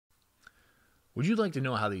Would you like to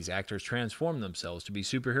know how these actors transform themselves to be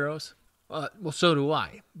superheroes? Well, so do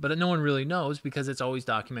I, but no one really knows because it's always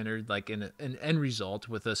documented like in an end result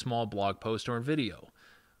with a small blog post or video.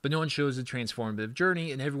 But no one shows the transformative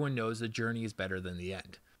journey, and everyone knows the journey is better than the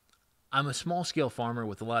end. I'm a small scale farmer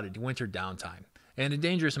with a lot of winter downtime and a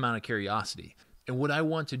dangerous amount of curiosity. And what I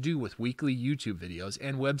want to do with weekly YouTube videos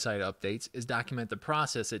and website updates is document the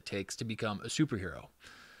process it takes to become a superhero.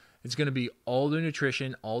 It's going to be all the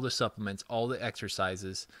nutrition, all the supplements, all the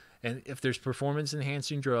exercises. And if there's performance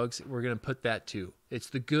enhancing drugs, we're going to put that too. It's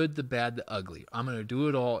the good, the bad, the ugly. I'm going to do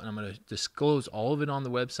it all, and I'm going to disclose all of it on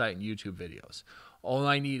the website and YouTube videos. All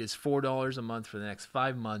I need is $4 a month for the next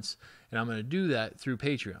 5 months, and I'm going to do that through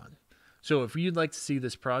Patreon. So if you'd like to see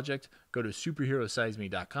this project, go to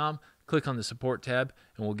superherosizeme.com, click on the support tab,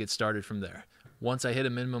 and we'll get started from there. Once I hit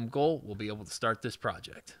a minimum goal, we'll be able to start this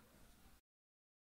project.